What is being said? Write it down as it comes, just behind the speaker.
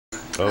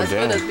Oh, I was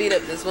supposed to beat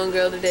up this one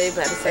girl today,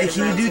 but I decided Hey,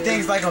 can you do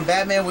things like on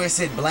Batman where it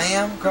said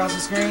blam across the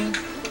screen?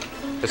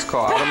 It's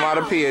called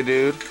otomotopia,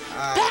 dude.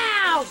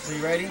 Pow! So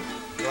you ready?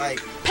 Like,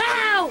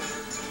 pow!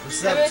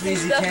 What's up,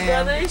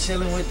 TweezyCam?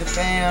 Chilling with the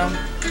fam.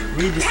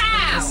 Read the screen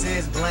that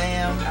says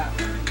blam.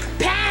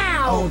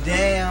 Pow! Oh,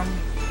 damn.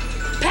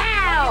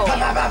 Pow! Pow,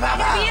 pow, pow, pow,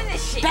 pow.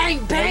 Bang,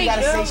 bang, you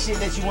gotta say shit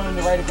that you want him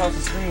to write across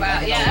the screen.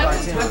 Wow, yeah, that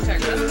was talk to her.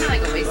 That's kind of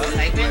like a waste of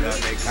typing.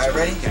 Alright,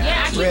 ready?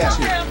 Yeah, I can talk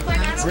to her quick.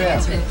 I don't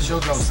Real. She'll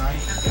go, son.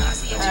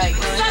 Alright,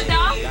 what's up,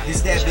 dog?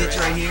 This that bitch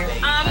right here.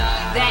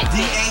 That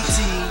D-A-T,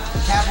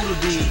 capital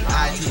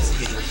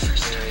D-I-T-C-H.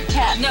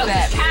 No,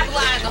 just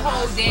capitalize the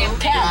whole damn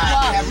thing.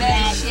 Capital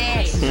that D.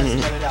 shit.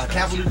 Spell it out.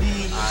 Capital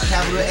D,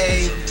 capital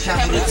A,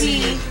 capital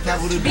T,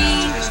 capital B,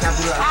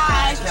 capital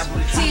I,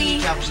 capital T,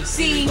 capital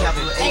C,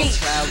 capital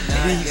H.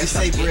 And then you can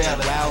say Braille.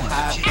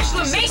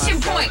 Exclamation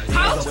point,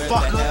 ho!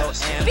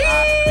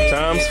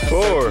 Times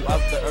 4.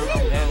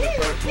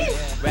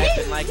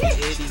 Rapping like an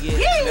idiot,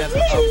 never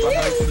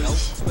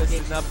rehearsal.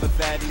 Twisting up a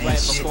fatty right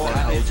before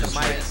I hit the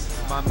mic.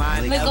 My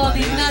mind look all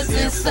these nuts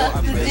and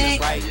suck the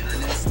dick.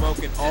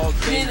 Smoking all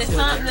day. Then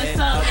something.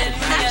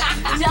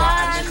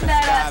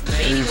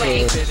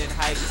 Anyway.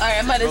 Alright,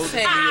 I'm about to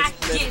say.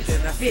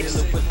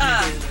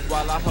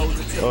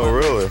 Oh,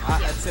 really?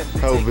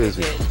 How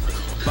busy?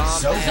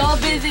 So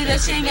busy that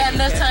she ain't got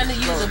enough time to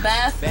use a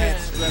bathroom.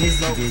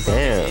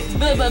 Damn.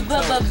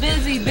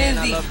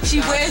 Busy. She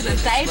wears a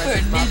diaper,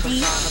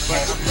 nigga.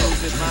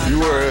 You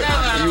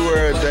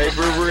wear a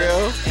diaper,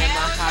 Brielle?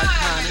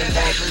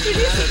 Get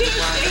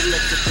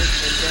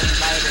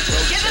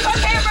this on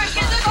camera!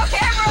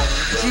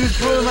 She was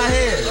pulling my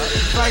hair.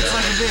 Fights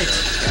like a bitch.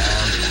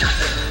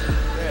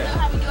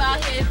 How we do out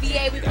here in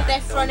VA, we put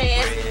that front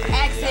ass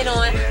accent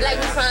on like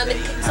we're from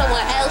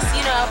somewhere else,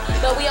 you know,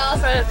 but we all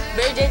from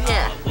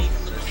Virginia.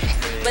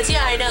 But you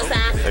already know,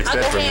 son.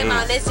 Uncle Ham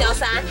on this, yo,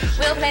 son.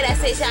 We don't play that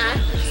shit, son.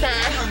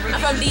 I'm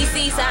from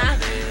DC, son.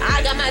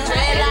 I got my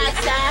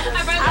dreadlocks, son.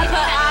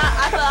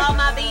 I put all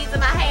my beads in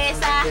my hair,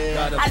 son.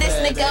 I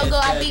listen to go-go,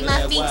 I beat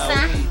my feet,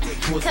 son.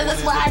 Cause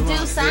that's what I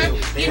do, son.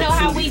 You know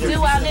how we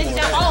do out this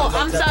job. Oh,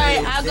 I'm sorry.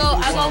 I go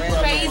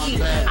crazy.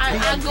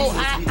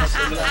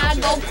 I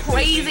go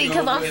crazy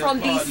because I'm from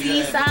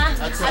DC, son.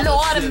 I know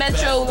all the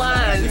metro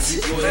lines.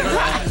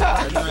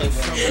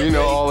 You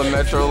know all the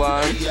metro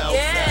lines?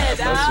 Yeah, dog.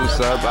 That's what's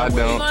up. I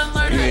don't.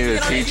 You need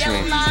to teach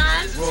me.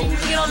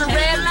 Get on the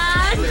red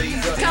line.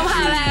 Come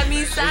holler at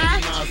me,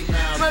 son.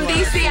 From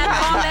DC, I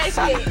know all that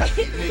shit.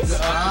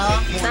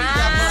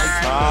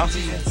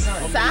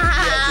 Son.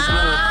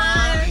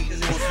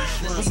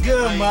 What's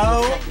good,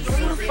 Mo?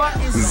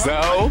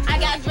 Zo? I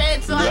got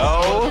dreads, so I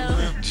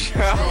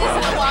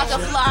walk a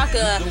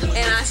flocka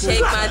and I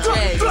shake my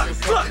dreads.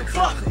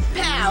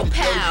 Pow,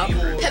 pow,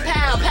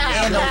 pow,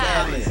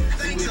 pow.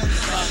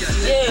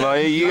 Yeah. No,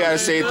 you gotta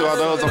say it throughout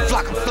the whole song.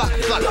 Flocka, bow,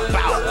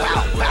 bow,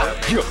 bow.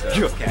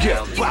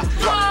 Yeah.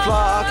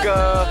 Flocka.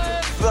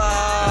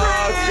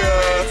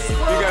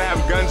 You gotta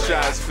have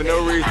gunshots for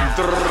no reason.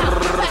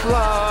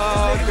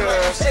 Flocka.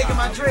 Shaking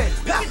my dread.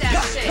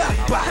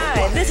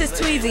 Hi, this is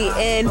Tweezy,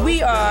 and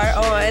we are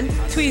on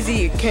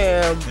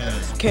TweezyCam.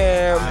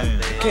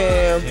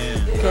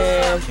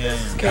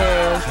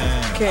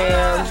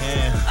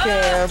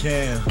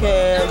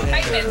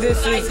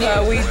 This is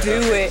how we do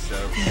it.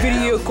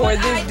 Video record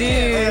this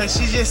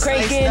dude.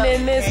 Cranking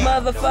in this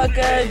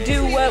motherfucker.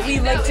 Do what we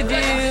like to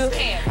do.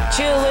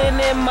 Chilling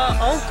in my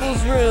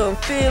uncle's room.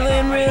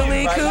 Feeling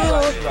really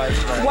cool.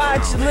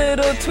 Watch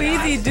little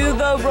Tweezy do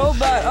the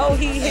robot. Oh,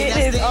 he hit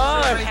his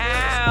arm.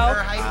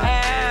 Ow.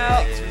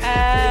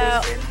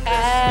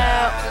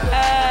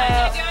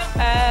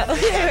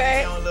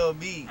 Right?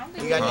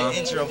 We got the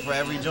intro for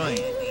every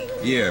joint.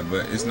 Yeah,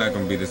 but it's not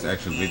gonna be this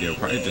actual video.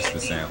 Probably just the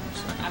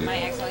sounds.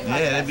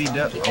 Yeah, that'd be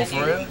dope. Oh,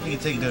 for real? You can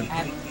take the.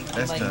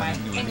 That's done.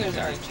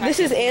 This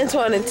is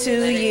Antoine in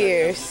 2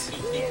 years.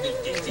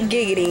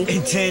 Giggity.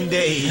 In 10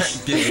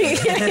 days.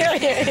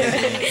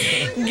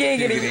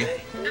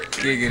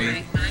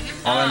 Giggity.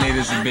 All I need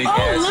is a big ass.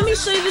 Oh, let me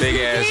show you this big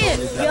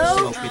dance.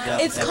 Yo,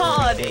 it's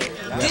called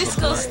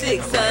Disco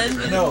Stick,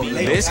 son. No,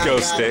 Disco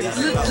Stick.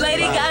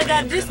 Lady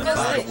Gaga Disco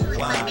Stick.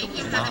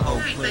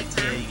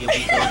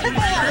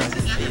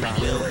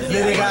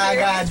 Lady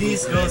Gaga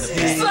Disco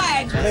Stick.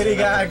 Swagg. Lady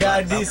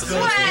Gaga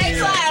Disco Stick.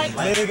 Swagg.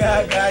 Lady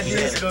Gaga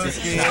Disco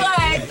Stick.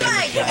 Swagg.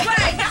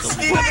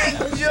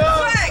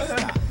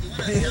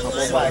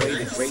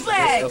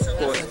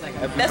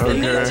 That's the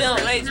new jump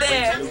right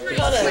there.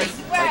 Hold on.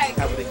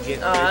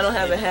 Oh, I don't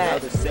have a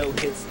hat. Swagg.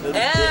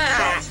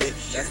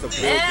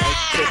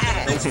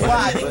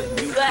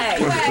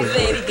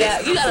 Lady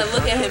Gaga. You gotta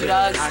look at him,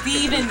 dog.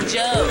 Steven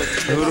Joe.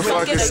 Who the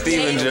fuck is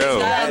Steven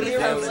Joe? I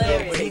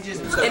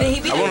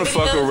want to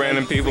fuck with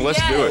random people. Let's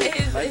do it.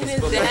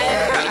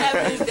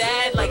 His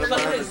dad, like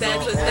fucking his dad,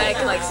 so his dad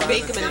can like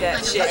spank him and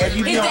that shit.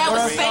 His dad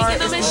was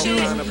spanking him and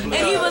shit,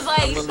 and he was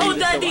like, "Oh,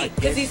 daddy,"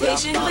 because he's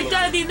Haitian. He's like,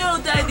 "Daddy, no,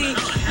 daddy,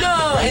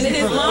 no." And then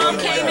his mom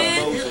came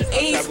in and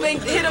he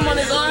hit him on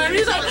his arm. He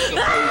was like,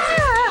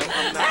 "Ah,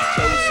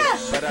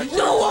 ah,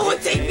 no one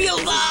would take me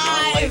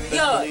alive."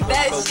 Yo,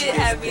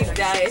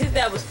 hilarious. His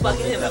dad was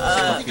fucking him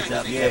up. He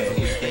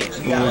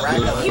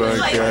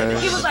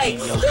was like,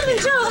 Stupid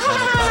Joe, ha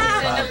ha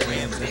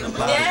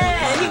ha.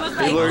 Yeah, he was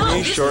like, look, oh,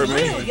 he short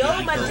me.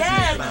 Yo, my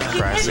dad, he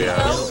hit me,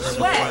 yo.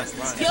 Swag.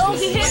 Yo,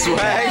 he hit me.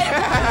 Swag.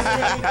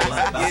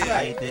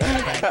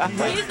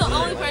 He's the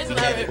only person I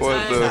ever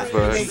What the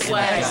fuck?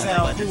 Swag.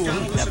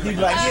 He be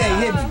like, yeah,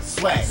 hit me.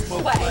 Swag.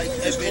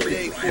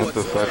 What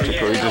the fuck,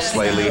 Chico? You just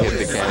slightly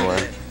hit the camera.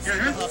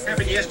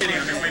 Happened yesterday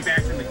on their way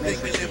back from the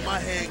Thinking in my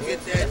head,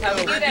 get that How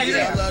we dough. get that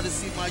Yeah, I dough? love to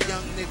see my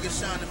young niggas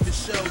shining for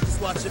show.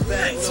 Just watch it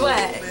back.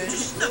 Swag.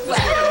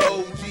 Swag.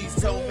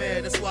 OGs told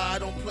man, that's why I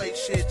don't play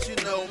shit, you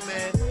know,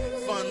 man.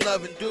 Fun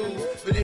loving dude. But